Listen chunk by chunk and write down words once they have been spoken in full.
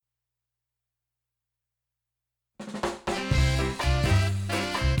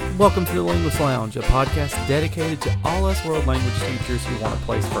Welcome to the Linguist Lounge, a podcast dedicated to all us world language teachers who want a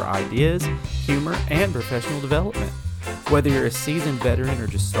place for ideas, humor, and professional development. Whether you're a seasoned veteran or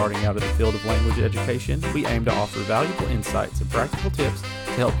just starting out in the field of language education, we aim to offer valuable insights and practical tips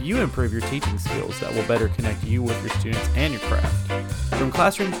to help you improve your teaching skills that will better connect you with your students and your craft. From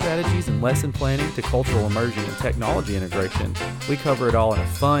classroom strategies and lesson planning to cultural immersion and technology integration, we cover it all in a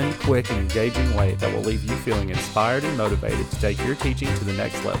fun, quick, and engaging way that will leave you feeling inspired and motivated to take your teaching to the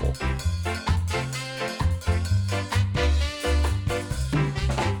next level.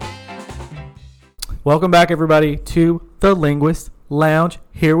 Welcome back, everybody, to the Linguist Lounge.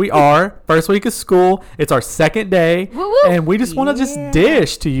 Here we are, first week of school. It's our second day, Woo woo. and we just want to just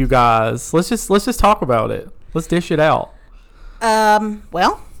dish to you guys. Let's just talk about it. Let's dish it out.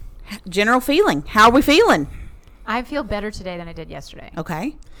 Well, general feeling. How are we feeling? I feel better today than I did yesterday.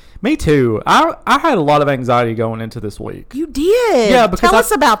 Okay. Me too. I had a lot of anxiety going into this week. You did. Yeah, because Tell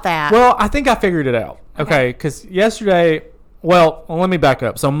us about that. Well, I think I figured it out. Okay, because yesterday. Well, let me back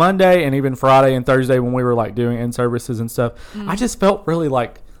up. So Monday and even Friday and Thursday when we were like doing in-services and stuff, I just felt really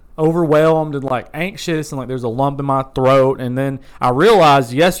like overwhelmed and like anxious and like there's a lump in my throat. And then I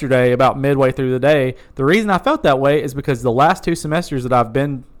realized yesterday about midway through the day, the reason I felt that way is because the last 2 semesters that I've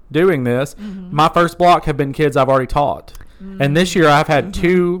been doing this, my first block have been kids I've already taught. And this year I've had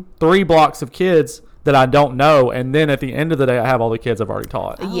 2-3 blocks of kids that I don't know, and then at the end of the day, I have all the kids I've already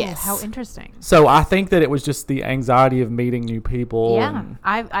taught. Oh, Yes. How interesting. So I think that it was just the anxiety of meeting new people. Yeah, and-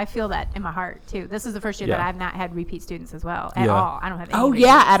 I feel that in my heart, too. This is the first year that Yeah. I've not had repeat students as well at Yeah. all. I don't have any oh, repeats.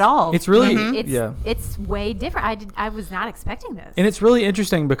 yeah, at all. It's really, It's way different. I was not expecting this. And it's really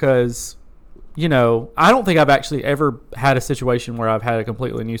interesting because, you know, I don't think I've actually ever had a situation where I've had a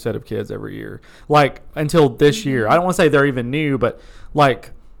completely new set of kids every year. Like, until this year. I don't want to say they're even new, but,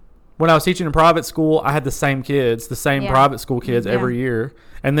 like, when I was teaching in private school, I had the same kids, the same private school kids every year.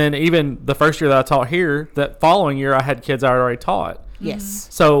 And then even the first year that I taught here, that following year, I had kids I already taught. Yes.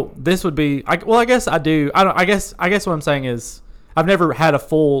 So this would be, I guess I do. I guess what I'm saying is I've never had a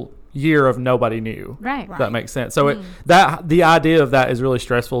full year of nobody new. Right. If that makes sense. So the idea of that is really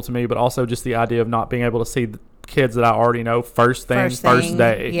stressful to me, but also just the idea of not being able to see the kids that I already know first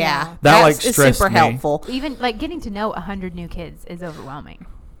day. Yeah. That like is stressed super me. helpful. Even, like, getting to know 100 new kids is overwhelming.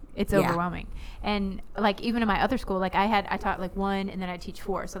 It's overwhelming. And, like, even in my other school, like, I taught, like, 1, and then I'd teach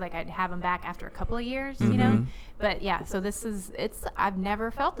 4. So, like, I'd have them back after a couple of years, you know? But, yeah, so I've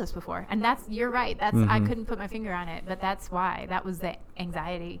never felt this before. And you're right. I couldn't put my finger on it, but that's why. That was the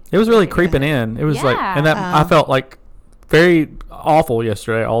anxiety. It was really creeping in. It was like, and that I felt like very awful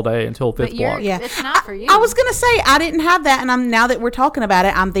yesterday all day until 5th block. Yeah. It's not for you. I was gonna say I didn't have that, and now that we're talking about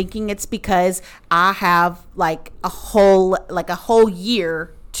it, I'm thinking it's because I have like a whole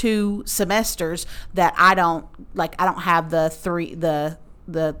year, 2 semesters that I don't have the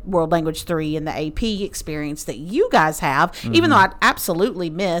World Language 3 and the AP experience that you guys have, even though I absolutely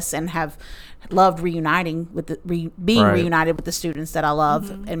miss and have loved reuniting with reunited with the students that I love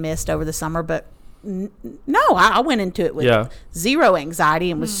and missed over the summer. But no, I went into it with zero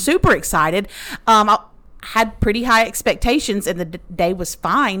anxiety and was super excited. I had pretty high expectations, and the day was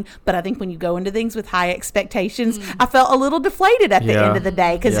fine. But I think when you go into things with high expectations, I felt a little deflated at the end of the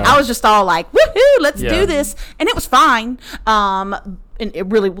day because I was just all like, woohoo, let's do this. And it was fine. And it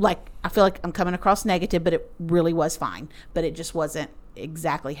really, like, I feel like I'm coming across negative, but it really was fine. But it just wasn't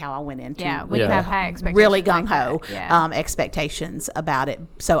exactly how I went into when you have high expectations. really gung-ho like expectations about it.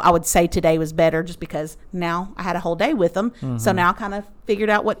 So I would say today was better just because now I had a whole day with them. So now I kind of figured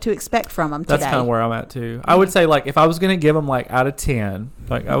out what to expect from them today. That's kind of where I'm at too. I would say, like, if I was going to give them like out of 10,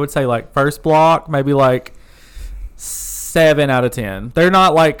 like I would say like first block, maybe like 7 out of 10. They're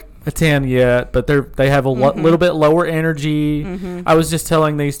not like a 10 yet, but they have a little bit lower energy. I was just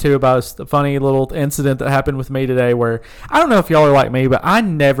telling these two about a funny little incident that happened with me today where I don't know if y'all are like me, but I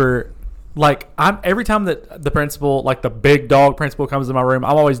never, like, every time that the principal, like the big dog principal, comes in my room,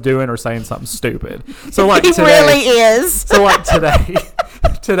 I'm always doing or saying something stupid. So like he today, really is. So like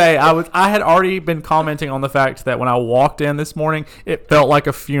today I had already been commenting on the fact that when I walked in this morning, it felt like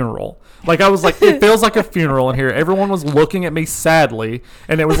a funeral. Like, I was like, it feels like a funeral in here. Everyone was looking at me sadly,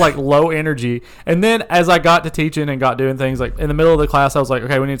 and it was like low energy. And then as I got to teaching and got doing things, like in the middle of the class, I was like,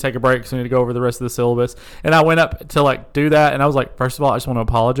 okay, we need to take a break because we need to go over the rest of the syllabus. And I went up to like do that, and I was like, first of all, I just want to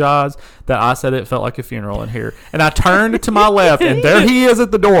apologize that I said it felt like a funeral in here. And I turned to my left, and there he is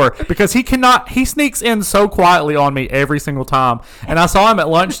at the door because he sneaks in so quietly on me every single time. And I saw him at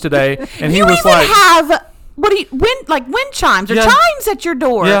lunch today, and he was like, have wind chimes or Yeah. chimes at your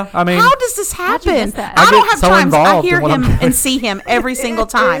door? Yeah, I mean, how does this How'd you happen? miss that? I I don't get have so chimes. I involved hear in what I'm him doing. and see him every single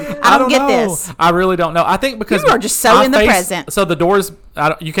time. I don't get know. this. I really don't know. I think because You are just so my in the face- present. So the doors,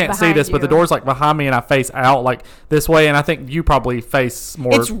 you can't see Behind this, but the you. door's like behind me, and I face out like this way, and I think you probably face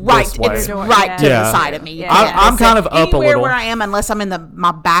more. It's right. This way. It's Door, right to yeah. the side of me. You Yeah. can't I'm miss kind it. of up a Anywhere little. where I am, unless I'm in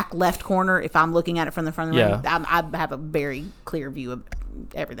my back left corner. If I'm looking at it from the front of the room, Yeah. I have a very clear view of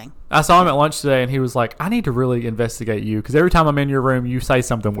everything. I saw him at lunch today, and he was like, "I need to really investigate you because every time I'm in your room, you say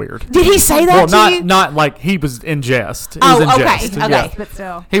something weird." Did he say that Well, to you? not like he was in jest. It Oh, was in okay, jest. okay. Yeah. But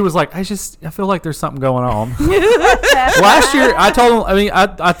still. He was like, I feel like there's something going on. Last year, I told him,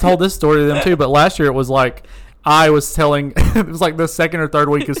 I told this story to them too, but last year it was like, I was telling, it was like the second or third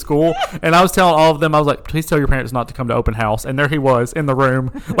week of school, and I was telling all of them, I was like, please tell your parents not to come to open house. And there he was in the room.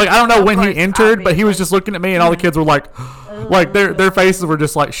 Like, I don't know when he course, entered, but he was obviously. just looking at me, and all the kids were like their faces were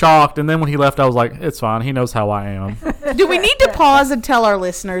just like shocked. And then when he left, I was like, it's fine. He knows how I am. Do we need to pause and tell our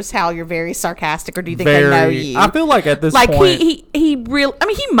listeners how you're very sarcastic, or do you think they know you? I feel like at this like point, he really. I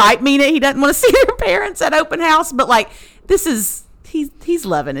mean, he might mean it. He doesn't want to see their parents at open house, but like this is he's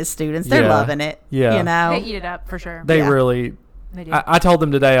loving his students. They're Yeah. loving it. Yeah. You know. They eat it up for sure. they Yeah. really. They do. I told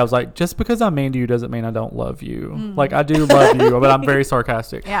them today, I was like, just because I'm mean to you doesn't mean I don't love you. Like, I do love you, but I'm very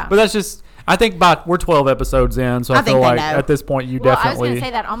sarcastic. Yeah. But that's just, I think we're 12 episodes in, so I I think feel they like know. at this point you well, I was definitely. going to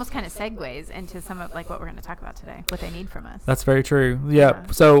say that almost kind of segues into some of like what we're going to talk about today, what they need from us. That's very true. Yeah.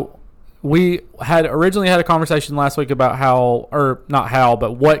 Yeah. So we had originally had a conversation last week about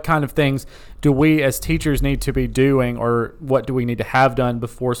but what kind of things do we as teachers need to be doing, or what do we need to have done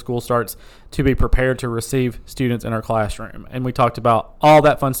before school starts to be prepared to receive students in our classroom? And we talked about all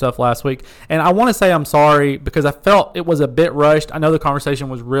that fun stuff last week. And I want to say I'm sorry because I felt it was a bit rushed. I know the conversation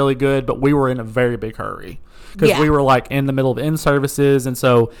was really good, but we were in a very big hurry because Yeah. we were like in the middle of in services. And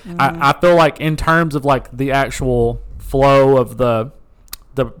so I feel like in terms of like the actual flow of the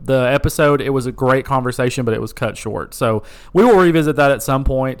episode, it was a great conversation, but it was cut short. So we will revisit that at some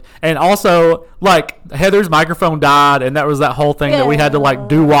point. And also, like, Heather's microphone died, and that was that whole thing that we had to like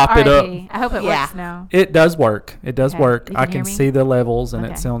doo-wop it up. R.I.P. I hope it Yeah. works now. It does work. It does Okay. work. You I can can hear me? see the levels, and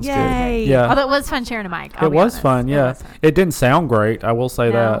Okay. it sounds Yay. good. Yeah. Although it was fun sharing a mic. I'll It be was honest. fun, yeah. was fun. It didn't sound great, I will say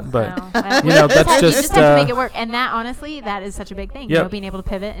No, that, but no. Well, you know, that's you just, just have to make it work, and that honestly, that is such a big thing. You Yep. know, being able to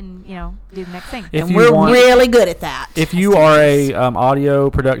pivot and do the next thing. if And you we're want, really good at that. if you are a audio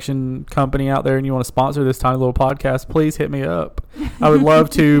production company out there and you want to sponsor this tiny little podcast, please hit me up. I would love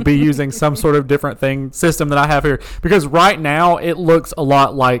to be using some sort of different system that I have here, because right now it looks a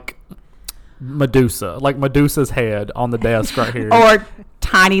lot like Medusa, like Medusa's head on the desk right here. or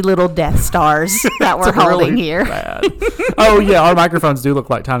tiny little Death Stars that we're It's holding really here. bad. Oh yeah, our microphones do look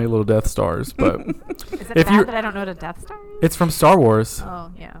like tiny little Death Stars, but Is it if bad you- that I don't know what a Death Star is? it's from Star Wars.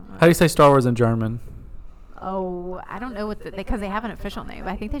 Oh yeah. How do you say Star Wars in German? Oh, I don't know what because they have an official name.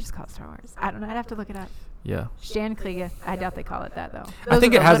 I think they just call it Star Wars. I don't know. I'd have to look it up. Yeah, Sternkriege. I doubt they call it that though. I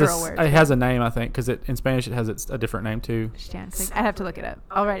think Those it are the has literal words. it has a name. I think because in Spanish it has a different name too. Sternkriege. I'd have to look it up.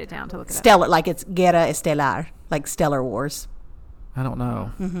 I'll write it down to look it up. Stellar, like it's Guerra Estelar, like Stellar Wars. I don't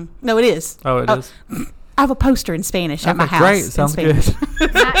know. No, it is. Oh, it is. I have a poster in Spanish at my Okay, house. great. in Sounds Spanish. good.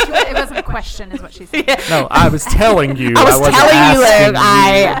 It wasn't a question, is what she said. No, I was telling you. I was wasn't telling you, asking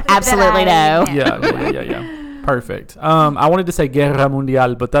I absolutely That I- know. Yeah. Perfect. I wanted to say Guerra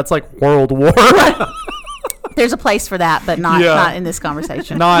Mundial, but that's like World War. There's a place for that, but not Yeah. not in this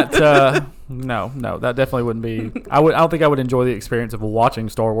conversation. Not. No, that definitely wouldn't be. I don't think I would enjoy the experience of watching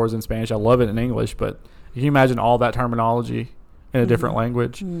Star Wars in Spanish. I love it in English, but can you imagine all that terminology in a different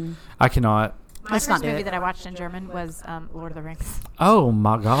language? I cannot. My Let's not first do movie it. that I watched in German was Lord of the Rings. Oh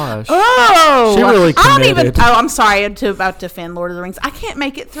my gosh. Oh, She really I don't even. committed. Oh, I'm sorry to about to offend Lord of the Rings. I can't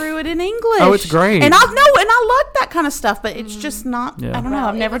make it through it in English. Oh, it's great. And I like that kind of stuff, but it's just not. Yeah. I don't know. Well,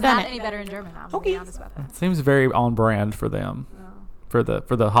 I've never was done not it. any better in German. I'm Okay. be honest about that. Seems very on brand for them. For the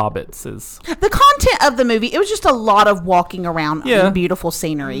hobbits is The content of the movie, it was just a lot of walking around Yeah. in beautiful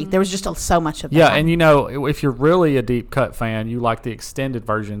scenery. There was just so much of that. yeah, and if you're really a deep cut fan, you like the extended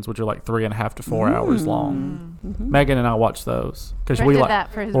versions, which are like 3.5 to 4 hours long. Megan and I watched those because Brett we did like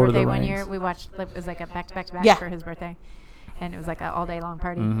that for his Lord of birthday the one Rings. year. We watched it was like a back to back to back Yeah. for his birthday, and it was like an all day long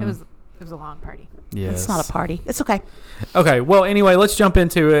party. Mm-hmm. It was a long party. Yes. It's not a party. It's okay. Okay. Well, anyway, let's jump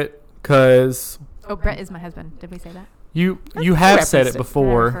into it because Oh, Brett is my husband. Did we say that? you have said it referenced it. Did I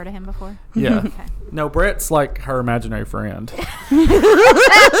before. refer to him before? Yeah. Okay. No, Brett's like her imaginary friend.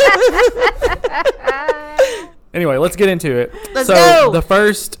 Anyway, let's get into it. Let's so go. the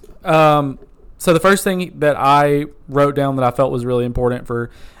first thing that I wrote down that I felt was really important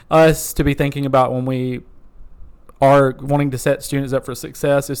for us to be thinking about when we are wanting to set students up for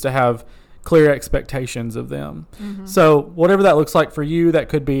success is to have clear expectations of them. So whatever that looks like for you, that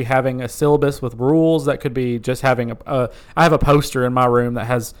could be having a syllabus with rules. That could be just having I have a poster in my room that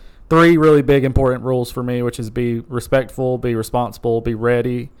has 3 really big important rules for me, which is be respectful, be responsible, be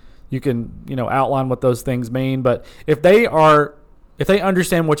ready. You can, outline what those things mean. But if they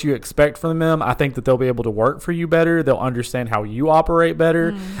understand what you expect from them, I think that they'll be able to work for you better. They'll understand how you operate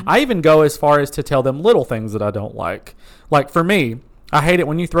better. I even go as far as to tell them little things that I don't like. Like for me, I hate it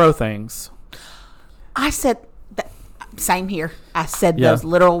when you throw things. I said that, same here. I said those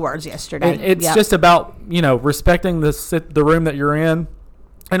literal words yesterday. It's just about, respecting the room that you're in.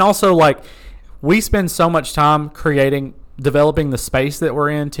 And also, like, we spend so much time developing the space that we're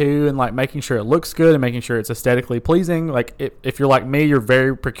in too, and like making sure it looks good and making sure it's aesthetically pleasing. Like if you're like me, you're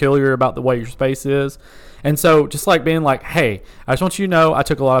very peculiar about the way your space is. And so just like being like, hey, I just want you to know I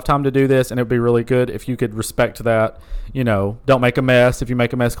took a lot of time to do this, and it would be really good if you could respect that. Don't make a mess. If you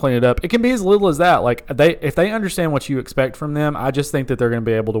make a mess, clean it up. It can be as little as that. Like if they understand what you expect from them, I just think that they're going to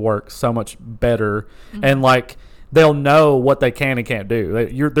be able to work so much better. And like they'll know what they can and can't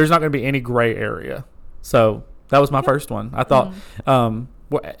do. There's not going to be any gray area. So that was my first one. I thought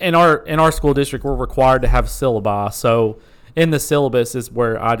in our school district, we're required to have syllabi. So in the syllabus is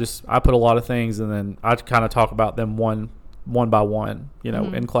where I put a lot of things, and then I kind of talk about them one by one,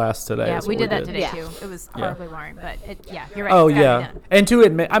 in class today. Yeah, we did that today too. It was horribly boring, but you're right. Oh yeah. And to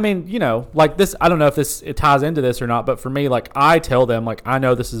admit, I mean, like this, I don't know if it ties into this or not, but for me, like I tell them, like, I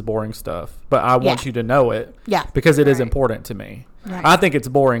know this is boring stuff, but I want you to know it. Yeah. Because it is important to me. Right. I think it's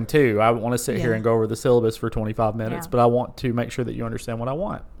boring too. I want to sit here and go over the syllabus for 25 minutes, but I want to make sure that you understand what I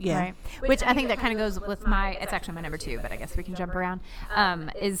want. Yeah. Right. Which I think that kind of goes with it's actually my number 2, but I guess we can jump around,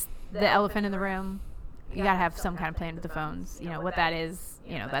 is the elephant in the room. You got to have some kind of plan with the phones. What that is,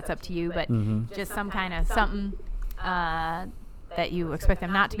 that's up to you, but just some kind of something that you expect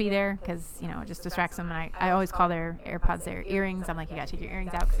them not to be there, because, it just distracts them. And I always call their AirPods their earrings. I'm like, you got to take your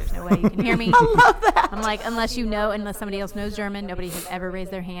earrings out because there's no way you can hear me. I love that. I'm like, unless somebody else knows German, nobody has ever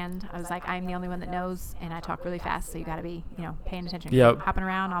raised their hand. I was like, I'm the only one that knows, and I talk really fast, so you got to be, paying attention. Yep. Hopping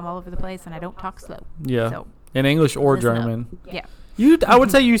around, I'm all over the place, and I don't talk slow. Yeah. So, in English or listen up. German. Yeah. I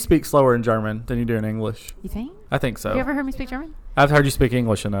would say you speak slower in German than you do in English. You think? I think so. Have you ever heard me speak German? I've heard you speak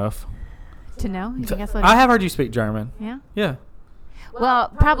English enough. To know? You think I I have heard you speak German. Yeah? Yeah. Well,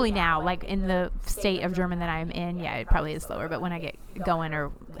 probably now, like in the state of German that I'm in, it probably is slower. But when I get going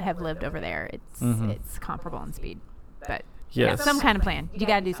or have lived over there, it's comparable in speed. But yes. Some kind of plan. You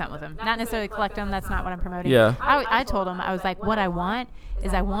got to do something with them. Not necessarily collect them. That's not what I'm promoting. Yeah. I told them, I was like, what I want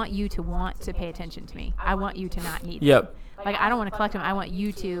is I want you to want to pay attention to me. I want you to not need them. Yep. Like, I don't want to collect them. I want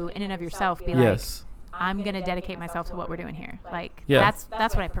you to, in and of yourself, be like, I'm going to dedicate myself to what we're doing here. Like, that's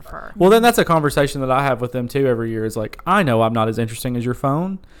what I prefer. Well, then that's a conversation that I have with them, too, every year. Is like, I know I'm not as interesting as your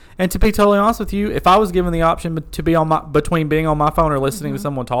phone. And to be totally honest with you, if I was given the option to be between being on my phone or listening to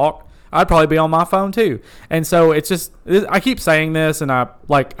someone talk, I'd probably be on my phone, too. And so it's just, I keep saying this, and it's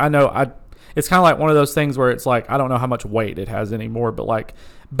kind of like one of those things where it's like, I don't know how much weight it has anymore, but like,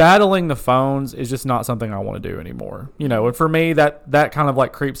 battling the phones is just not something I want to do anymore. And for me, that kind of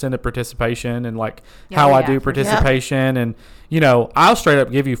like creeps into participation and like how I do participation. And, I'll straight up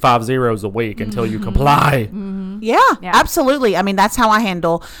give you 5 zeros a week until you comply. Yeah, absolutely. I mean, that's how I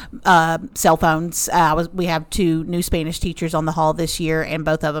handle cell phones. We have 2 new Spanish teachers on the hall this year, and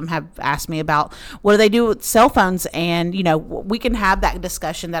both of them have asked me about what do they do with cell phones. And, we can have that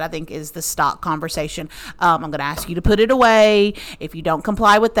discussion that I think is the stock conversation. I'm going to ask you to put it away. If you don't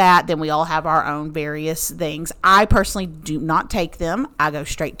comply with that, then we all have our own various things. I personally do not take them. I go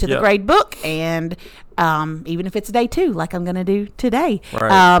straight to the grade book, and even if it's day 2, like I'm going to do today.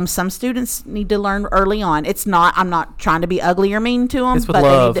 Right. Some students need to learn early on. I'm not trying to be ugly or mean to them, it's with but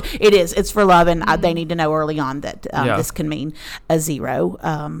love. it's for love, and they need to know early on that this can mean a 0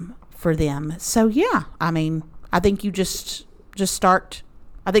 for them. So I mean, I think you just start.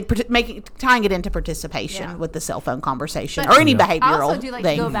 I think tying it into participation with the cell phone conversation or any behavioral I also do like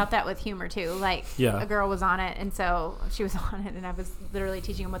thing. to go about that with humor too. Like a girl was on it, and so she was on it, and I was literally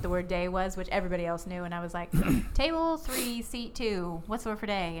teaching them what the word day was, which everybody else knew, and I was like, table 3, seat 2, what's the word for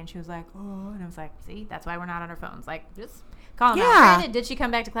day? And she was like, oh, and I was like, see, that's why we're not on our phones. Like, just call them out. Granted, did she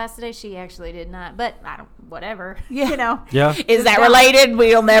come back to class today? She actually did not, but whatever. Yeah. Is that related?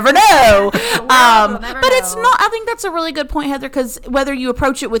 We'll never know. But it's know. not. I think that's a really good point, Heather, because whether you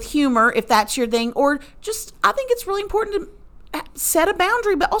approach it with humor, if that's your thing, or just, I think it's really important to set a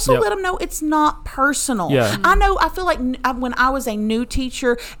boundary, but also let them know it's not personal. Yeah. I feel like when I was a new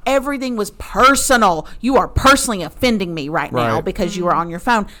teacher, everything was personal. You are personally offending me right now because you are on your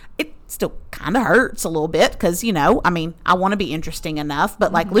phone. still kind of hurts a little bit because, you know, I mean, I want to be interesting enough.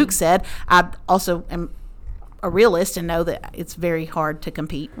 But like Luke said, I also am a realist and know that it's very hard to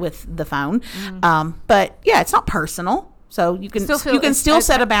compete with the phone. But yeah, it's not personal. So you can still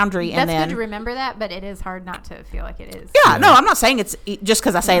set a boundary, and then that's good to remember that. But it is hard not to feel like it is. Yeah, no, I'm not saying it's just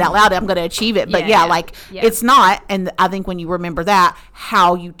because I say it out loud I'm going to achieve it. But it's not. And I think when you remember that,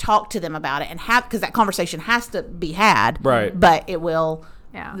 how you talk to them about it, and because that conversation has to be had, right? But it will.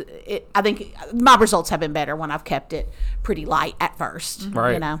 Yeah. I think my results have been better when I've kept it pretty light at first.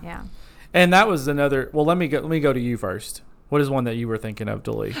 Right. You know. Yeah. And that was another. Well, let me go to you first. What is one that you were thinking of,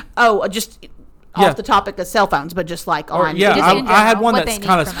 Dalee? Oh, just. Off the topic of cell phones, but just like on. Yeah, just I had one that's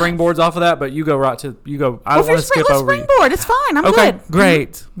kind of springboards off of that, but you go right to I don't want to skip over. Springboard, it's fine. I'm good.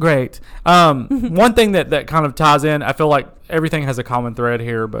 Great. One thing that kind of ties in, I feel like everything has a common thread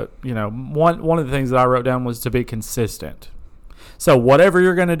here, but you know, one of the things that I wrote down was to be consistent. So whatever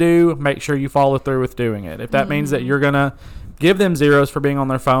you're going to do, make sure you follow through with doing it. If that means that you're going to give them zeros for being on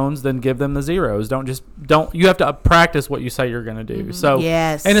their phones, then give them the zeros. Don't you have to practice what you say you're going to do. So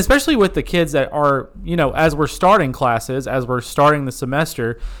yes. And especially with the kids that are, you know, as we're starting classes, as we're starting the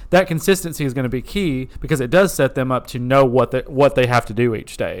semester, that consistency is going to be key because it does set them up to know what they have to do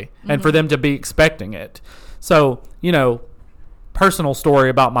each day and for them to be expecting it. So, you know, personal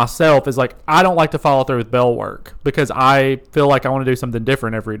story about myself is like I don't like to follow through with bell work because I feel like I want to do something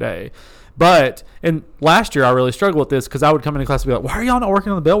different every day. But last year I really struggled with this because I would come into class and be like, why are y'all not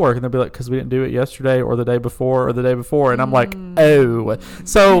working on the bell work? And they'd be like, because we didn't do it yesterday or the day before or the day before. And I'm like, oh.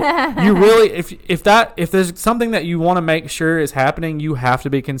 So you really, if there's something that you want to make sure is happening, you have to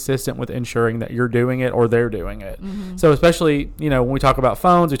be consistent with ensuring that you're doing it or they're doing it. So especially, you know, when we talk about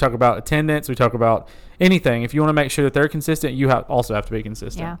phones, we talk about attendance, we talk about anything. If you want to make sure that they're consistent, you also have to be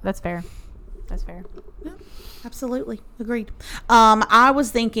consistent. Yeah, that's fair. That's fair. Yeah, absolutely. Agreed. I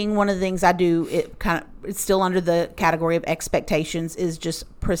was thinking one of the things I do, it's still under the category of expectations, is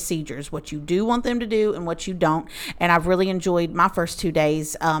just procedures, what you do want them to do and what you don't. And I've really enjoyed my first 2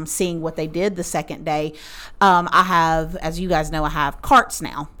 days seeing what they did the second day. I have, as you guys know, I have carts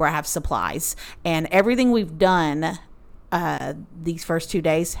now where I have supplies, and everything we've done these first 2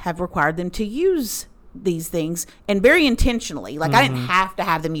 days have required them to use these things, and very intentionally. Like I didn't have to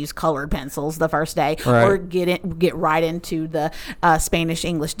have them use colored pencils the first day or get right into the Spanish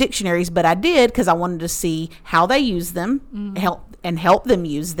English dictionaries, but I did because I wanted to see how they use them, help them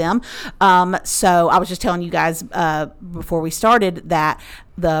use them. So I was just telling you guys before we started that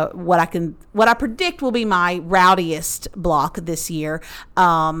what I predict will be my rowdiest block this year.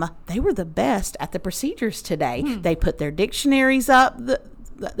 They were the best at the procedures today. They put their dictionaries up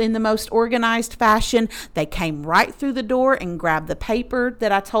in the most organized fashion. They came right through the door and grabbed the paper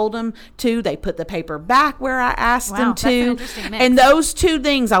that I told them to. They put the paper back where I asked them to. And those two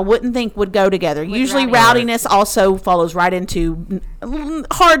things I wouldn't think would go together. Usually rowdiness also follows right into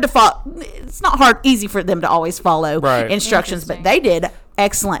hard to follow. It's not easy for them to always follow instructions, but they did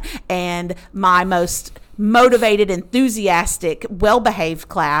excellent. And my most motivated, enthusiastic, well-behaved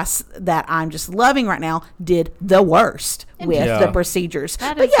class that I'm just loving right now did the worst with the procedures.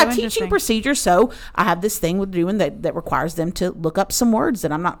 Teaching procedures. So I have this thing with doing that requires them to look up some words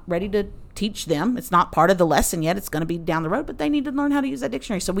that I'm not ready to teach them. It's not part of the lesson yet. It's going to be down the road, but they need to learn how to use that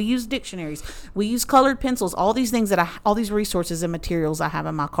dictionary. So we use dictionaries. We use colored pencils, all these things all these resources and materials I have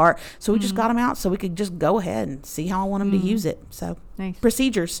in my cart. So we just got them out so we could just go ahead and see how I want them to use it. So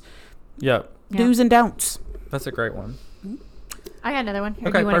procedures. Yeah. Do's and don'ts. That's a great one. I got another one.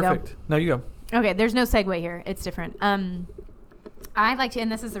 Okay, perfect. Go? No, you go. Okay, there's no segue here. It's different. I like to, and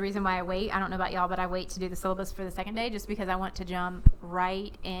this is the reason why I wait. I don't know about y'all, but I wait to do the syllabus for the second day just because I want to jump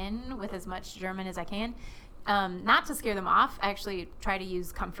right in with as much German as I can. Not to scare them off. I actually try to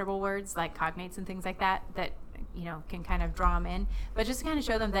use comfortable words like cognates and things like that you know, can kind of draw them in, but just to kind of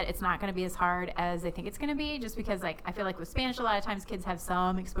show them that it's not going to be as hard as they think it's going to be, just because, like, I feel like with Spanish, a lot of times kids have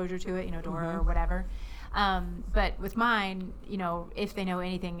some exposure to it, you know, Dora or whatever. But with mine, you know, if they know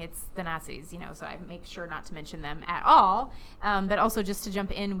anything, it's the Nazis, you know, so I make sure not to mention them at all. But also just to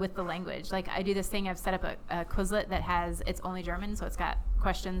jump in with the language. Like, I do this thing, I've set up a Quizlet that it's only German, so it's got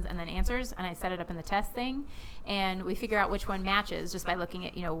questions and then answers, and I set it up in the test thing, and we figure out which one matches just by looking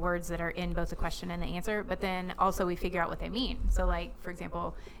at, you know, words that are in both the question and the answer, but then also we figure out what they mean. So, like, for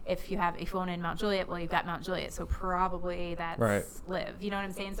example, if you have a phone in Mount Juliet, well, you've got Mount Juliet, so probably that's live, you know what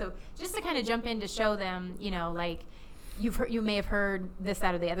I'm saying? So just to kind of jump in to show them, you know, like, you may have heard this,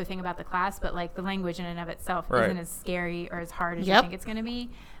 that, or the other thing about the class, but, like, the language in and of itself isn't as scary or as hard as you think it's going to be.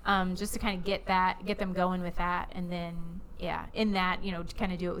 Just to kind of get them going with that, and then in that, you know, to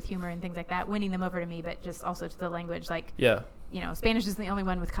kind of do it with humor and things like that, winning them over to me, but just also to the language, like, Spanish isn't the only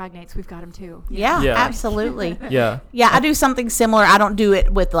one with cognates. We've got them too. Yeah, Yeah. absolutely. Yeah. Yeah, I do something similar. I don't do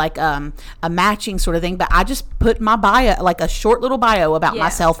it with like a matching sort of thing, but I just put my bio, like a short little bio about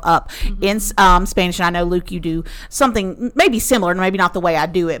myself up in Spanish. And I know, Luke, you do something maybe similar, maybe not the way I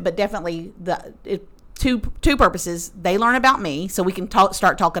do it, but definitely two purposes. They learn about me, so we can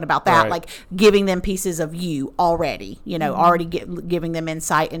start talking about that, Right. like giving them pieces of you already, already giving them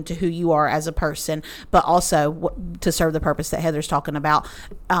insight into who you are as a person, but also to serve the purpose that Heather's talking about.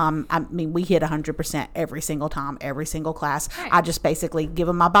 I mean, we hit 100% every single time, every single class. Right. I just basically give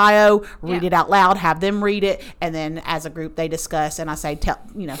them my bio, read it out loud, have them read it, and then as a group they discuss, and I say, tell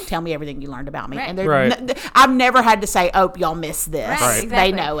me everything you learned about me. Right. And Right. I've never had to say, oh, y'all missed this. Right, They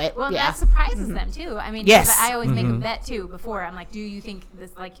exactly. know it. Well, yeah. that surprises them too. I mean, Yes. because I always make a bet too before. I'm like, do you think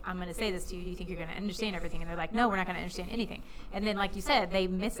this? Like, I'm going to say this to you. Do you think you're going to understand everything? And they're like, no, we're not going to understand anything. And then, like you said, they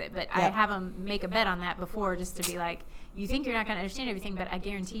miss it. But I Yep. have them make a bet on that before, just to be like, you think you're not going to understand everything, but I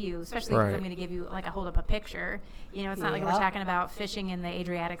guarantee you, especially Right. if I'm going to give you like hold up a picture. It's not like we're Yep. talking about fishing in the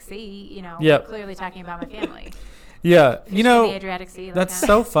Adriatic Sea. Yep. We're clearly talking about my family. Yeah. Fishing in the Adriatic Sea. Like That's that.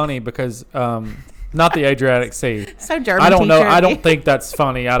 so funny because not the Adriatic Sea. So German I don't know. teacher. I don't think that's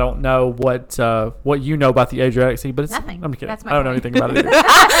funny. I don't know what you know about the Adriatic Sea, but it's Nothing. I'm kidding. That's my I don't know point. anything about it either.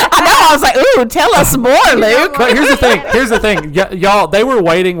 I know. I was like, ooh, tell us more, Luke. But here's the thing. Y'all, they were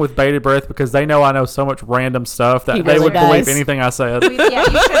waiting with bated breath because they know I know so much random stuff that He they really would believe does. anything I said. Yeah,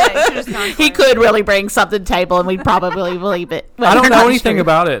 you should have just gone for He it. could really bring something to the table, and we'd probably believe it. I don't We're know not anything sure.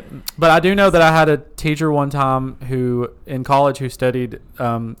 about it, but I do know that I had a teacher one time in college who studied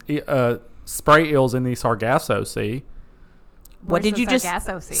spray eels in the Sargasso Sea. What Where's did the you just?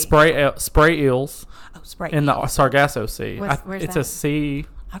 Sargasso Sea? Spray eels Oh, spray. in the Sargasso Sea. Where's It's that? a sea,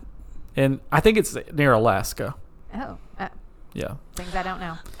 and I think it's near Alaska. Oh, Yeah. things I don't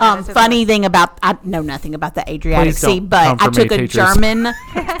know. That's just Funny a- thing about, I know nothing about the Adriatic Please Sea, don't but come I for took me, a teachers. German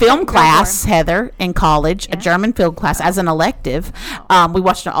film for class, it. Heather, in college, a Yeah. German film class as an elective. We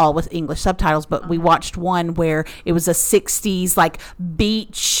watched it all with English subtitles, but we watched one where it was a 60s like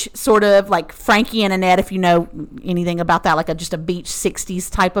beach sort of like Frankie and Annette, if you know anything about that, like just a beach 60s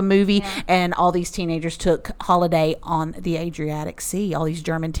type of movie. Yeah. And all these teenagers took holiday on the Adriatic Sea, all these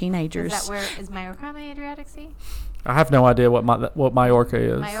German Is teenagers. that where is Mallorca on the Adriatic Sea? I have no idea what Mallorca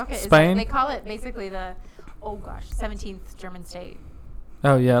is. Mallorca is Spain? they call it basically the 17th German state.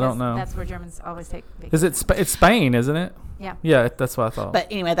 Oh yeah, I don't know. That's where Germans always take vacation. Is it? It's Spain, isn't it? Yeah. Yeah, that's what I thought. But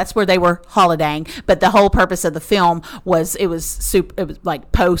anyway, that's where they were holidaying. But the whole purpose of the film was it was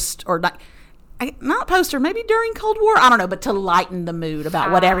like post or not post or maybe during Cold War. I don't know, but to lighten the mood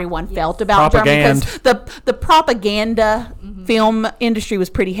about what everyone yes. felt about Germany, Propagand. because the propaganda film industry was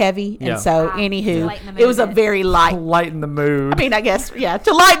pretty heavy, Yeah. and so To anywho, lighten the mood it was a a bit. very light. Lighten the mood. I mean, I guess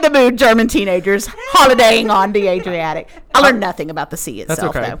to lighten the mood, German teenagers holidaying on the Adriatic. I learned nothing about the sea That's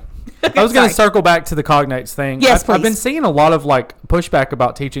itself, okay. though. I was going Sorry. to circle back to the cognates thing. Yes, I've been please. seeing a lot of like pushback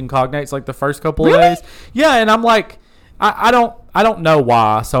about teaching cognates like the first couple of Really? days. Yeah, and I'm like, I don't know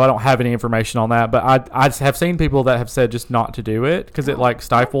why, so I don't have any information on that. But I have seen people that have said just not to do it because it like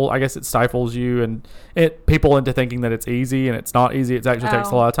it stifles you and people into thinking that it's easy, and it's not easy. It actually takes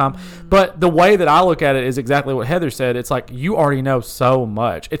a Oh. lot of time. But the way that I look at it is exactly what Heather said. It's like you already know so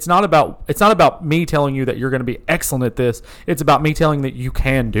much. It's not about me telling you that you're going to be excellent at this. It's about me telling that you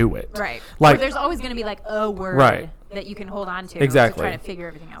can do it. Right. Like Or there's always going to be like a word Right. that you can hold on to Exactly. to try to figure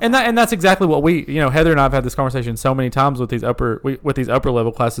everything out. And that's exactly what Heather and I have had this conversation so many times with these upper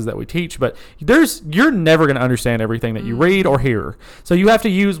level classes that we teach. But you're never going to understand everything that you read or hear. So you have to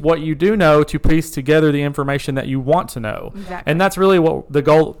use what you do know to piece together the information that you want to know. Exactly. And that's really what the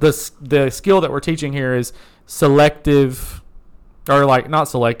goal, the skill that we're teaching here is selective. Or like not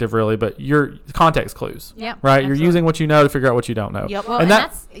selective really, but your context clues. Yep, Right? absolutely. You're using what you know to figure out what you don't know. Yep. Well, and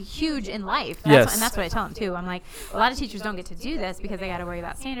that's huge in life. Yes. And that's what I tell them too. I'm like, a lot of teachers don't get to do this because they got to worry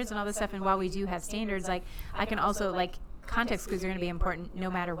about standards and all this stuff. And while we do have standards, like I can also like context clues are going to be important no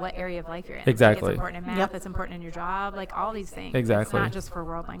matter what area of life you're in. Like, Exactly. it's important in math. Yep. It's important in your job. Like all these things. Exactly. It's not just for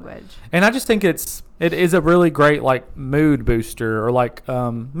world language. And I just think it is a really great like mood booster, or like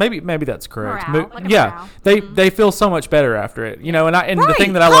maybe that's correct. Morale, like a yeah, morale. they feel so much better after it, you know. And the Right,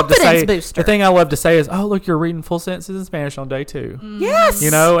 thing that I love to say, confidence booster. the thing I love to say is, oh look, you're reading full sentences in Spanish on day 2. Yes.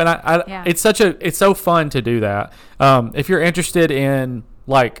 You know, and I Yeah. it's so fun to do that. If you're interested in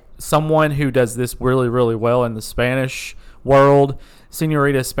like someone who does this really really well in the Spanish world,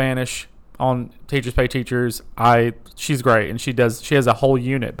 Senorita Spanish on Teachers Pay Teachers. She's great, and she has a whole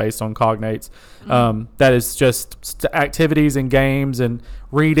unit based on cognates. That is just activities and games and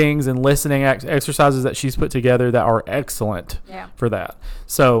readings and listening exercises that she's put together that are excellent for that.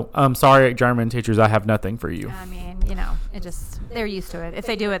 So sorry, German teachers, I have nothing for you. I mean, they're used to it. If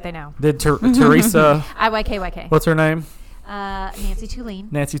they do it, they know. Did Teresa IYK. What's her name? Nancy Tulane.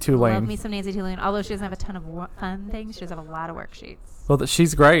 Nancy Tulane. Love me some Nancy Tulane. Although she doesn't have a ton of fun things, she does have a lot of worksheets. Well,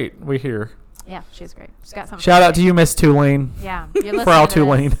 she's great. We hear. Yeah, she's great. She's got something. Shout out to you, Miss Tulane. Yeah, you're listening for all to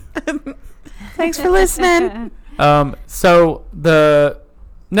Tulane. Thanks for listening. So the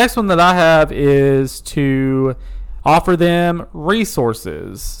next one that I have is to offer them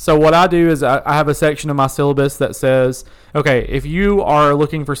resources. So what I do is I have a section of my syllabus that says, okay, if you are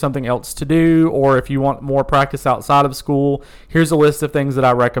looking for something else to do, or if you want more practice outside of school, here's a list of things that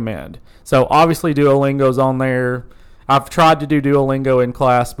I recommend. So obviously Duolingo's on there. I've tried to do Duolingo in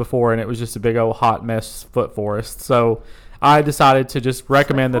class before, and it was just a big old hot mess foot forest. So I decided to just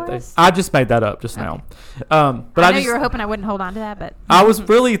recommend that I just made that up just now. But I know you were hoping I wouldn't hold on to that, but I was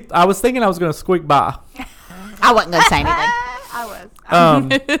thinking I was going to squeak by. I wasn't going to say anything. I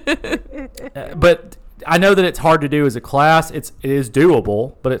was. But I know that it's hard to do as a class. It is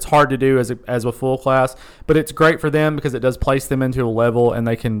doable, but it's hard to do as a full class. But it's great for them because it does place them into a level, and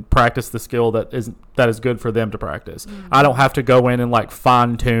they can practice the skill that is good for them to practice. I don't have to go in and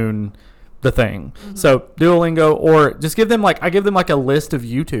fine tune the thing. So Duolingo, or just give them I give them a list of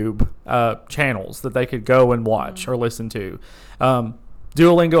YouTube channels that they could go and watch or listen to.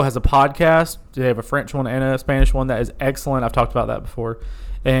 Duolingo has a podcast. They have a French one and a Spanish one that is excellent. I've talked about that before.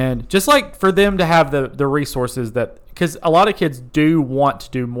 And just for them to have the resources because a lot of kids do want to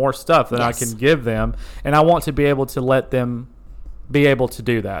do more stuff than I can give them. And I want to be able to let them be able to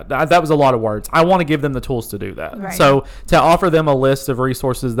do that. That was a lot of words. I want to give them the tools to do that. Right. So to offer them a list of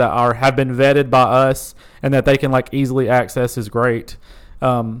resources that have been vetted by us and that they can easily access is great.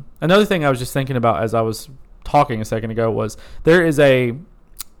 Another thing I was just thinking about as I was talking a second ago was there's a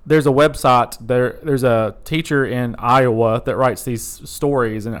website there's a teacher in Iowa that writes these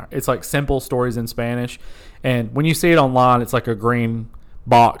stories, and it's simple stories in Spanish, and when you see it online it's a green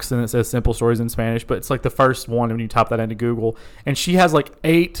box and it says simple stories in Spanish, but it's the first one when you type that into Google, and she has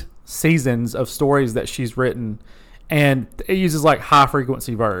 8 seasons of stories that she's written, and it uses high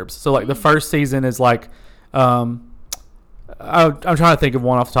frequency verbs. So the first season is I'm trying to think of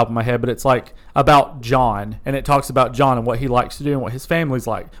one off the top of my head, but it's about John, and it talks about John and what he likes to do and what his family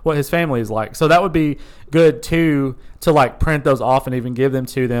is like. So that would be good too, to print those off and even give them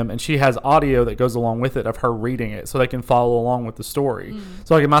to them. And she has audio that goes along with it of her reading it, so they can follow along with the story.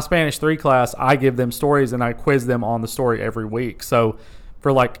 So in my Spanish 3 class, I give them stories and I quiz them on the story every week. So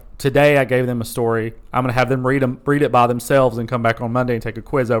for today, I gave them a story. I'm going to have them read it by themselves and come back on Monday and take a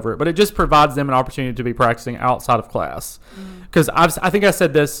quiz over it. But it just provides them an opportunity to be practicing outside of class. Because I think I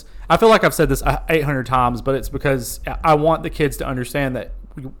said this. I feel like I've said this 800 times, but it's because I want the kids to understand that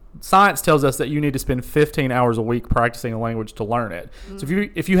science tells us that you need to spend 15 hours a week practicing a language to learn it. So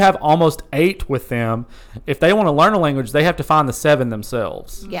if you have almost 8 with them, if they want to learn a language, they have to find the 7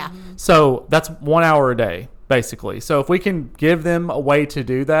 themselves. Yeah. So that's 1 hour a day, basically. So if we can give them a way to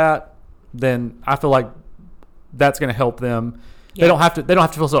do that, then I feel like that's going to help them. Yeah. They don't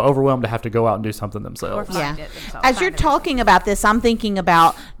have to feel so overwhelmed to have to go out and do something themselves. As you're talking about this, I'm thinking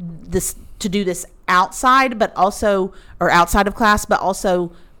about this, to do this outside, but also, or outside of class, but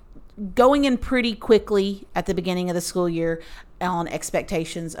also going in pretty quickly at the beginning of the school year on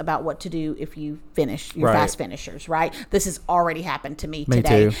expectations about what to do if you finish your fast finishers, right? This has already happened to me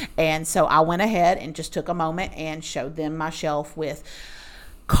today. Too. And so I went ahead and just took a moment and showed them my shelf with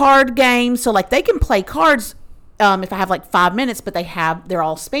card games. So they can play cards if I have 5 minutes, but they're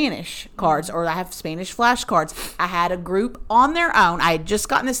all Spanish cards, or I have Spanish flashcards. I had a group on their own. I had just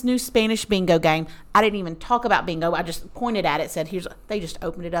gotten this new Spanish bingo game. I didn't even talk about bingo. I just pointed at it, said, they just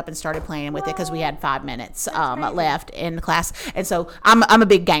opened it up and started playing with it because we had 5 minutes left in the class. And so I'm a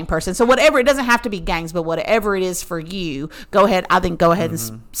big gang person. So whatever, it doesn't have to be gangs, but whatever it is for you, go ahead and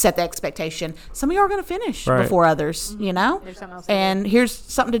set the expectation. Some of you are going to finish before others, There's something else and here's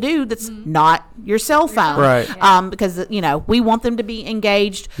something to do that's not your cell phone. Right. Because, we want them to be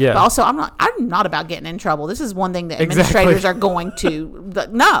engaged. Yeah. But also, I'm not about getting in trouble. This is one thing that administrators are going to.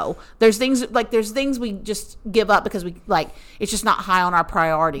 No. There's things we just give up because it's just not high on our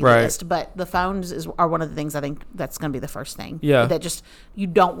priority list. But the phones are one of the things I think that's going to be the first thing. Yeah. That just, you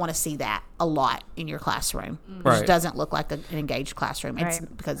don't want to see that a lot in your classroom. It just doesn't look like an engaged classroom. It's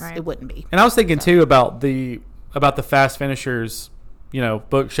because it wouldn't be. And I was thinking too about the fast finishers.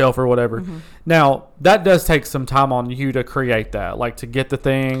 bookshelf or whatever. Now that does take some time on you to create that, like to get the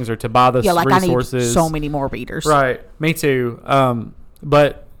things or to buy the resources. I need so many more readers. Right. Me too.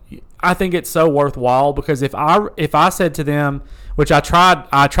 But I think it's so worthwhile because if I said to them, which I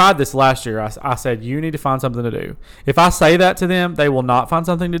tried this last year, I said, you need to find something to do. If I say that to them, they will not find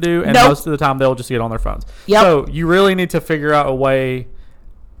something to do. And most of the time they'll just get on their phones. Yep. So you really need to figure out a way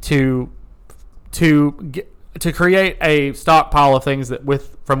to create a stockpile of things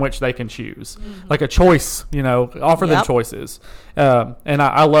from which they can choose, like a choice. Offer them choices. And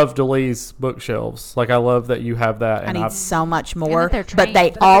I love Delee's bookshelves. Like I love that you have that. And I need so much more, but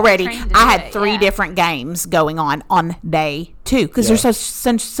they already. I had 3 different games going on day 2 because they're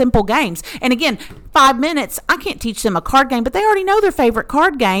such simple games. And again, 5 minutes. I can't teach them a card game, but they already know their favorite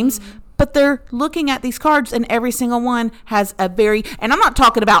card games. But they're looking at these cards, and every single one has and I'm not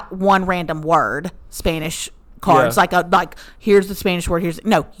talking about one random word, Spanish cards, like here's the Spanish word,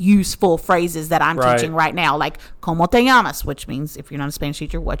 useful phrases that I'm teaching right now, like como te llamas, which means if you're not a Spanish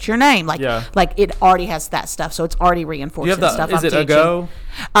teacher, what's your name? Like it already has that stuff, so it's already reinforcing stuff I'm teaching. Is it a Go?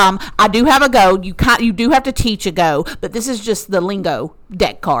 I do have a Go. You do have to teach a Go, but this is just the lingo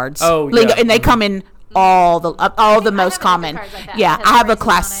deck cards. Lingo, and they come in all the most common. I have a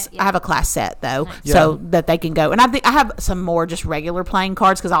class. I have a class set though, so that they can go. And I have some more just regular playing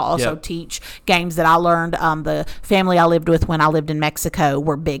cards because I'll also teach games that I learned. The family I lived with when I lived in Mexico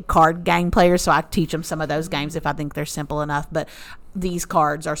were big card game players, so I teach them some of those games if I think they're simple enough. But these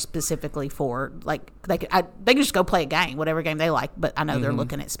cards are specifically for like they can just go play a game, whatever game they like. But I know they're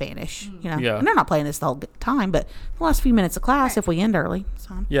looking at Spanish, and they're not playing this the whole time. But the last few minutes of class, if we end early, it's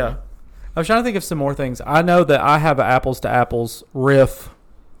fine. I was trying to think of some more things. I know that I have an apples to apples riff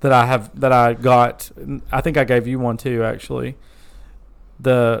that I got. I think I gave you one too, actually.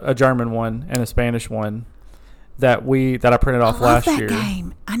 A German one and a Spanish one that I printed off last year. I love that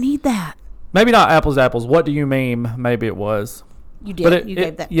game. I need that. Maybe not apples to apples. What do you meme? Maybe it was. You did. But you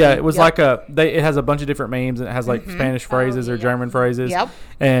gave that. Yeah, it was like it has a bunch of different memes and it has like Spanish phrases or German phrases. Yep.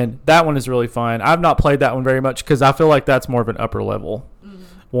 And that one is really fun. I've not played that one very much because I feel like that's more of an upper level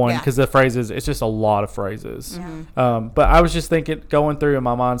one because the phrases, it's just a lot of phrases. But I was just thinking, going through in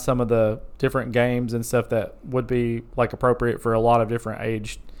my mind some of the different games and stuff that would be like appropriate for a lot of different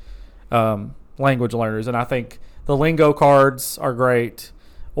aged language learners. And I think the lingo cards are great,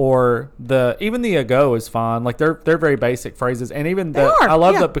 or even the Ago is fine. Like they're very basic phrases, and even I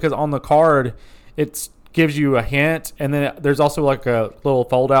love that because on the card it gives you a hint, and then there's also like a little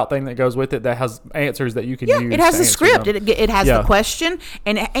fold out thing that goes with it that has answers that you can use. It has a script. It has the question,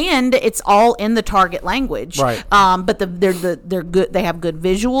 and it's all in the target language. Right. But they're good. They have good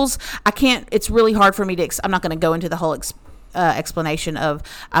visuals. It's really hard for me to. I'm not going to go into the whole explanation of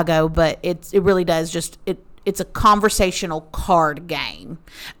Ago, but it really does just It's a conversational card game.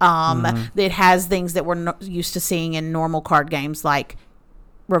 It has things that we're used to seeing in normal card games, like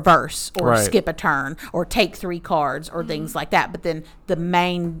reverse or skip a turn or take 3 cards or things like that. But then the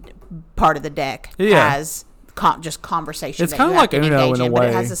main part of the deck has just conversation. It's kind of like Uno in a way. But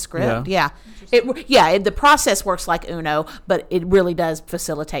it has a script. The process works like Uno, but it really does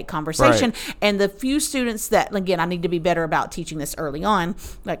facilitate conversation. Right. And the few students that, again, I need to be better about teaching this early on,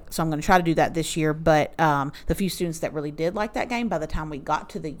 so I'm going to try to do that this year. But the few students that really did like that game, by the time we got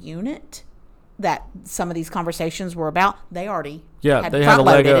to the unit that some of these conversations were about, they already had front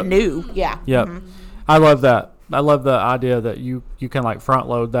loaded and knew. I love that. I love the idea that you can like front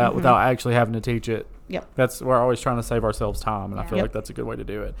load that without actually having to teach it. We're always trying to save ourselves time, and I feel like that's a good way to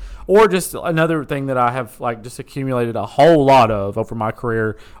do it. Or just another thing that I have like just accumulated a whole lot of over my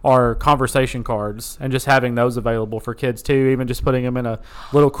career are conversation cards, and just having those available for kids too. Even just putting them in a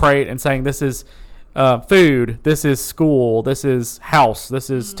little crate and saying, this is food, this is school, this is house, this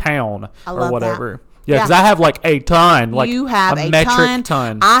is town, or whatever. That. Yeah, because I have like a ton. Like you have a metric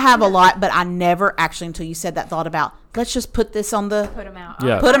ton. I have a lot, but I never actually, until you said that, thought about, let's just put this on the... Put them out.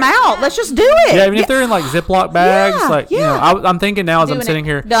 Put them out. Let's just do it. Yeah, even if they're in like Ziploc bags. I'm thinking now as I'm sitting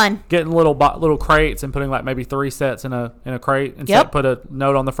here, getting little crates and putting like maybe 3 sets in a crate and put a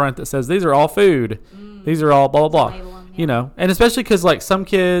note on the front that says, these are all food. These are all blah, blah, blah. And especially because like some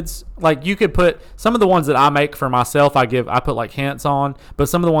kids, like you could put some of the ones that I make for myself, I put like hints on, but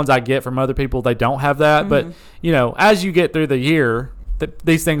some of the ones I get from other people, they don't have that. But as you get through the year,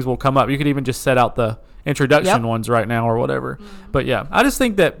 these things will come up. You could even just set out the introduction ones right now or whatever. But I just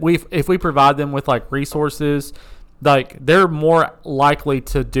think that if we provide them with like resources, like they're more likely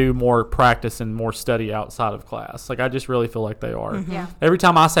to do more practice and more study outside of class. Like I just really feel like they are. Every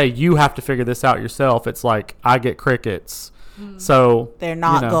time I say you have to figure this out yourself, it's like I get crickets. So they're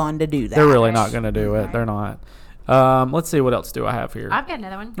not going to do that. They're really not going to do it. They're not. Let's see, what else do I have here? I've got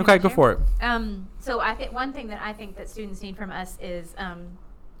another one. Okay, go for it. So I think one thing that I think that students need from us is an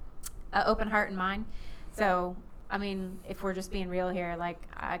open heart and mind. So, I mean, if we're just being real here, like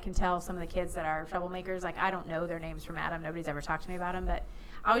I can tell some of the kids that are troublemakers, like I don't know their names from Adam. Nobody's ever talked to me about them, but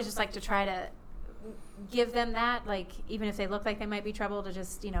I always just like to try to give them that, like even if they look like they might be trouble, to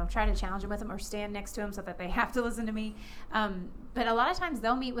just try to challenge them with them or stand next to them so that they have to listen to me. But a lot of times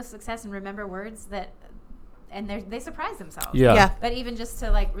they'll meet with success and remember words and they surprise themselves. Yeah. But even just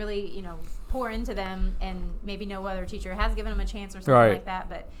to like really pour into them and maybe no other teacher has given them a chance or something Right. like that,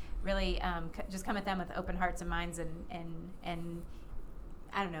 but really just come at them with open hearts and minds and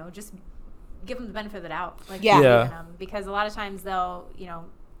I don't know, just give them the benefit of the doubt, like because a lot of times they'll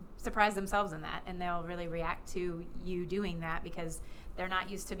surprise themselves in that, and they'll really react to you doing that because they're not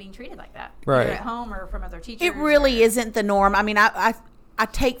used to being treated like that, right, either at home or from other teachers. It really isn't the norm. I mean, I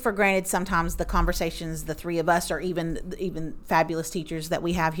take for granted sometimes the conversations the three of us, or even fabulous teachers that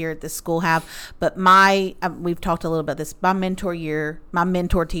we have here at this school have. But we've talked a little about this. My mentor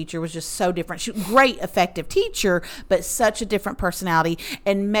teacher was just so different. She was a great, effective teacher, but such a different personality,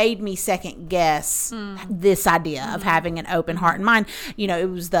 and made me second guess this idea of having an open heart and mind. It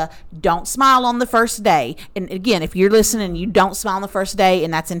was the don't smile on the first day. And again, if you're listening, you don't smile on the first day,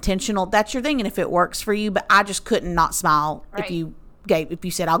 and that's intentional. That's your thing, and if it works for you. But I just couldn't not smile if you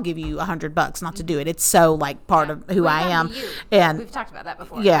said I'll give you $100 not to do it. It's so like part of who I am. And we've talked about that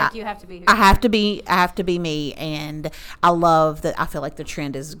before. Yeah, like you have to be. I have to be me, and I love that. I feel like the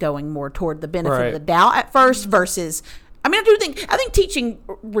trend is going more toward the benefit of the doubt at first versus. I mean, I think teaching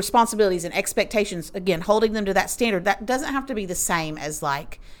responsibilities and expectations, again, holding them to that standard, that doesn't have to be the same as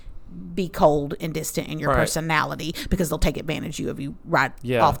like be cold and distant in your personality, because they'll take advantage of you right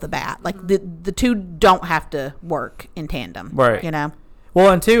off the bat. Like the two don't have to work in tandem, right?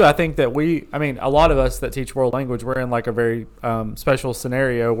 Well, and two, I think that a lot of us that teach world language, we're in like a very special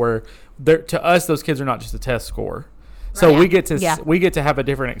scenario where to us those kids are not just a test score. So we get to have a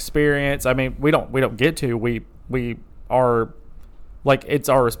different experience. I mean, we don't get to. We are like, it's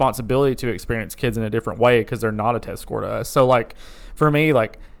our responsibility to experience kids in a different way because they're not a test score to us. So like for me,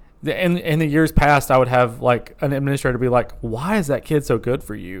 like in the years past, I would have like an administrator be like, why is that kid so good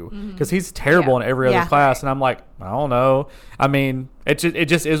for you? Because he's terrible in every other class. And I'm like, I don't know. I mean, it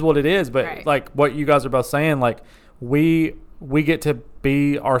just is what it is. But like what you guys are both saying, like we get to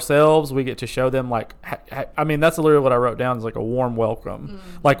be ourselves. We get to show them like, I mean, that's literally what I wrote down, is like a warm welcome.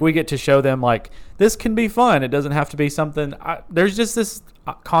 Like we get to show them like, this can be fun. It doesn't have to be something. There's just this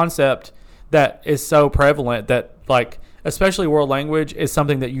concept that is so prevalent that like, especially world language is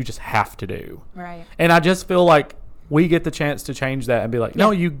something that you just have to do. Right. And I just feel like we get the chance to change that and be like, no,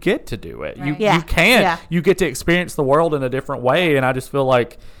 you get to do it. Right. You can. Yeah. You get to experience the world in a different way. And I just feel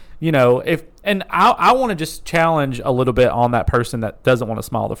like, I want to just challenge a little bit on that person that doesn't want to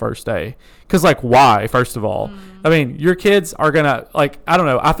smile the first day. Because, like, why, first of all? I mean, your kids are going to, like, I don't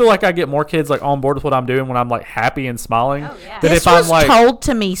know. I feel like I get more kids, like, on board with what I'm doing when I'm, like, happy and smiling. Oh, yeah. This was told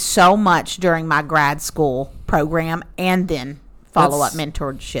to me so much during my grad school program and then follow-up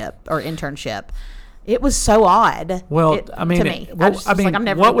mentorship or internship. It was so odd. Well, to me.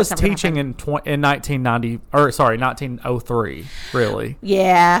 What was teaching in 1903? Really?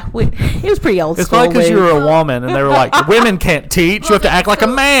 Yeah, it was pretty old school. It's probably because you were a woman, and they were like, "Women can't teach. You have to act like a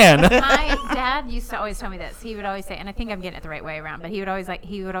man." My dad used to always tell me this. He would always say, and I think I'm getting it the right way around, but he would always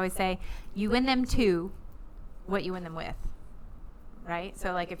say, "You win them to what you win them with." Right.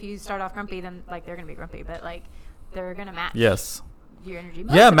 So, like, if you start off grumpy, then like they're gonna be grumpy, but like they're gonna match. Yes. Your energy.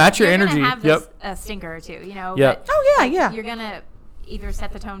 Match your energy. You're gonna have a stinker or two, Yep. But you're gonna either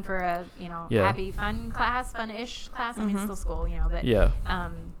set the tone for a happy, fun-ish class. I mean, it's still school, but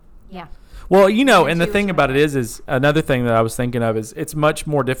Well, and the thing about it is another thing that I was thinking of is it's much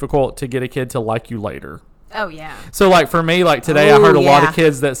more difficult to get a kid to like you later. Oh yeah. So like for me, like today, I heard a lot of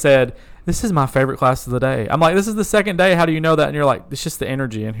kids that said, "This is my favorite class of the day." I'm like, "This is the second day. How do you know that?" And you're like, "It's just the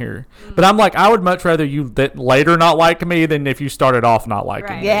energy in here." But I'm like, I would much rather you that later not like me than if you started off not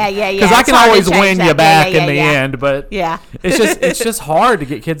liking me. Yeah. Because I can always win you back in the end. But it's just hard to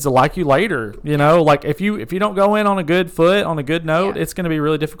get kids to like you later. Like if you don't go in on a good foot, on a good note, it's going to be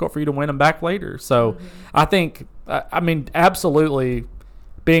really difficult for you to win them back later. So I think, absolutely.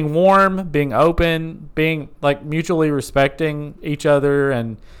 Being warm, being open, being like mutually respecting each other,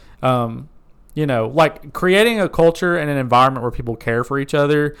 and You know, like creating a culture and an environment where people care for each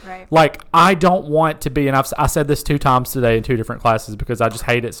other. Right. Like, I don't want to be, and I said this 2 times today in 2 different classes because I just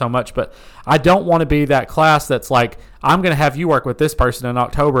hate it so much, but I don't want to be that class that's like, I'm going to have you work with this person in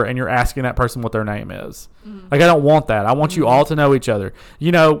October and you're asking that person what their name is. Like, I don't want that. I want you all to know each other.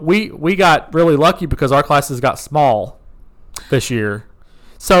 You know, we got really lucky because our classes got small this year.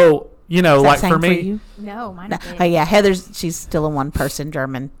 So, you know, like for me, no, mine. Oh yeah, she's still a 1-person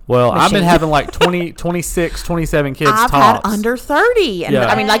German. Well, machine. I've been having like 20, 26, 27 kids I've tops. had under 30, and Yeah.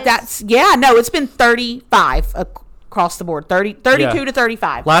 I mean, like it's been 35 across the board, 32 to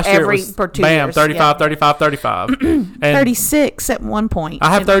 35. Last year it was, for 2 bam, years. 35, 35. And 36 at one point.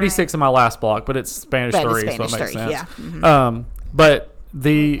 I have 36 in my last block, but it's Spanish But it's 3, so it Spanish makes 3, sense. yeah. Mm-hmm. But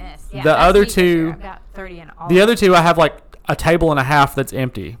the Yeah, the that's other me for sure. 2, I've got 30 in all. the other 2, I have like a table and a half that's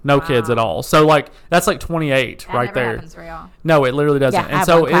empty, no kids at all. So like that's like 28 that right never there. happens for y'all. No, it literally doesn't. Yeah, I and have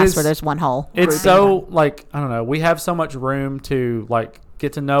so one class it is. where there's one whole. It's group so like, I don't know. We have so much room to like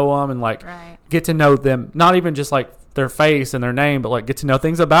get to know them and like Right. get to know them. Not even just like their face and their name, but like get to know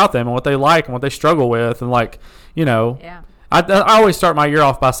things about them and what they like and what they struggle with, and like, you know. Yeah. I always start my year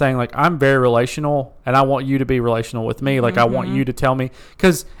off by saying like, I'm very relational and I want you to be relational with me. Like I want you to tell me,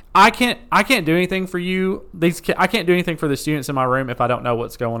 because I can't do anything for you. I can't do anything for the students in my room if I don't know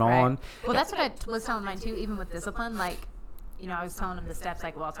what's going on. Right. Well, that's what I was telling mine too. Even with discipline, like, you know, I was telling them the steps.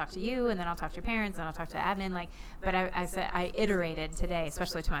 Like, well, I'll talk to you, and then I'll talk to your parents, and I'll talk to admin. Like, but I said I iterated today,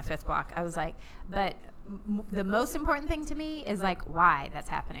 especially to my 5th block. I was like, but the most important thing to me is like why that's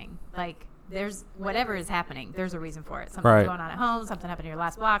happening. Like, there's whatever is happening, there's a reason for it. Something's going on at home, something happened in your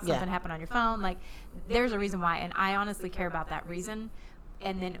last block, something happened on your phone. Like, there's a reason why, and I honestly care about that reason.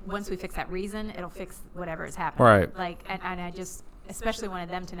 And then once we fix that reason, it'll fix whatever is happening. Right. Like, and I just especially wanted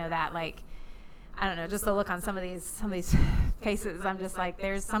them to know that. Like, I don't know, just the look on some of these cases, I'm just like,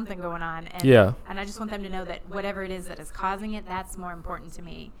 there's something going on. And, and I just want them to know that whatever it is that is causing it, that's more important to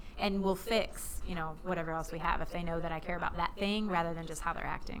me. And we'll fix, you know, whatever else we have if they know that I care about that thing rather than just how they're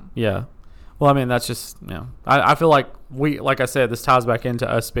acting. Yeah. Well, I mean, that's just, you know, I feel like like I said, this ties back into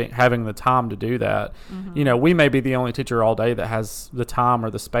us having the time to do that. Mm-hmm. You know, we may be the only teacher all day that has the time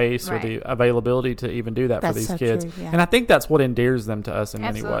or the space or the availability to even do that for these kids. True, yeah. And I think that's what endears them to us in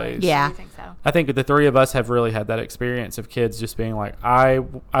Absolutely. many ways. Yeah. I think so. I think that the 3 of us have really had that experience of kids just being like, I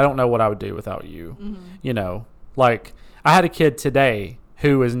don't know what I would do without you. Mm-hmm. You know, like I had a kid today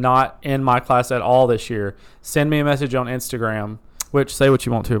who is not in my class at all this year send me a message on Instagram. Which, say what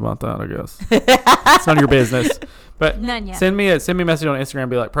you want to about that, I guess. It's none of your business. But None yet. send me a message on Instagram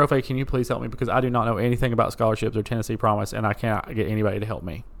and be like, Profe, can you please help me? Because I do not know anything about scholarships or Tennessee Promise, and I cannot get anybody to help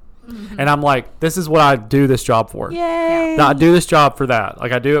me. Mm-hmm. And I'm like, this is what I do this job for. Yay. I do this job for that.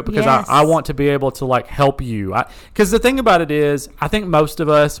 Like, I do it because Yes. I want to be able to, like, help you. Because the thing about it is, I think most of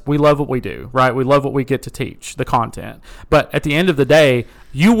us, we love what we do, right? We love what we get to teach, the content. But at the end of the day,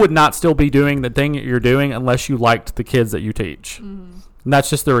 you would not still be doing the thing that you're doing unless you liked the kids that you teach. Mm-hmm. And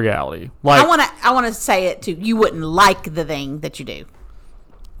that's just the reality. Like, I want to say it too. You wouldn't like the thing that you do.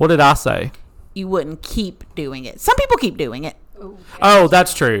 What did I say? You wouldn't keep doing it. Some people keep doing it. Oh,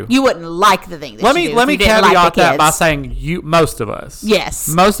 that's true. You wouldn't like the thing that Let you me do let if me you didn't caveat like the that by kids. saying most of us. Yes.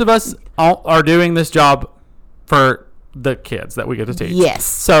 Most of us are doing this job for the kids that we get to teach. Yes.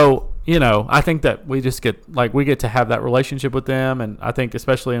 So, you know, I think that we just get to have that relationship with them, and I think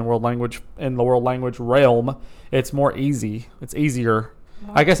especially in the world language realm, it's more easy. It's easier.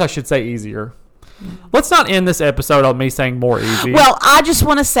 I guess I should say easier. Let's not end this episode on me saying more easy. Well, I just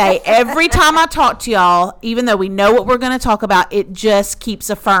want to say every time I talk to y'all, even though we know what we're going to talk about, it just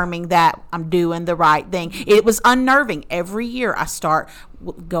keeps affirming that I'm doing the right thing. It was unnerving. Every year I start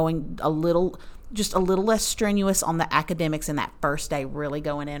going a little less strenuous on the academics, and that first day really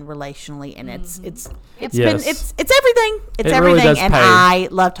going in relationally, and it's Yes. everything. It's It really everything, does and pay. I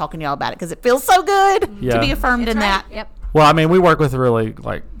love talking to y'all about it because it feels so good Yeah. to be affirmed It's in right. that. Yep. Well, I mean, we work with a really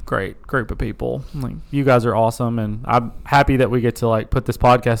great group of people. Like, you guys are awesome, and I'm happy that we get to put this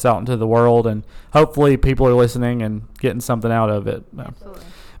podcast out into the world, and hopefully people are listening and getting something out of it. Absolutely.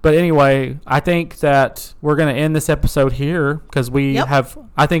 But anyway, I think that we're going to end this episode here because we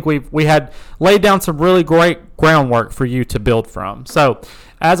had laid down some really great groundwork for you to build from. So,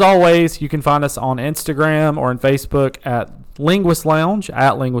 as always, you can find us on Instagram or on Facebook at Linguist Lounge,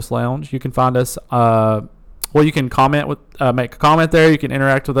 You can find us, you can make a comment there. You can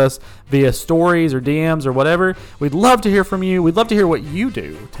interact with us via stories or DMs or whatever. We'd love to hear from you. We'd love to hear what you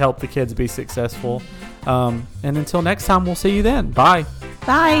do to help the kids be successful. And until next time, we'll see you then. Bye.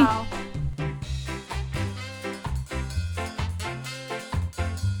 Bye. Wow.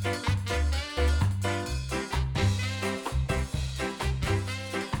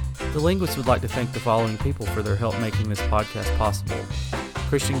 The Linguist would like to thank the following people for their help making this podcast possible.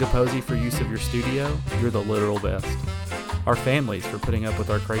 Christian Capozzi for use of your studio. You're the literal best. Our families for putting up with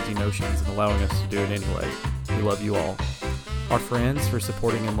our crazy notions and allowing us to do it anyway. We love you all. Our friends for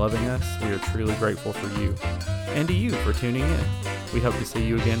supporting and loving us. We are truly grateful for you. And to you for tuning in. We hope to see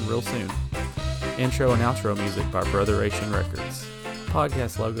you again real soon. Intro and outro music by Brotheration Records.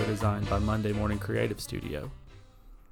 Podcast logo designed by Monday Morning Creative Studio.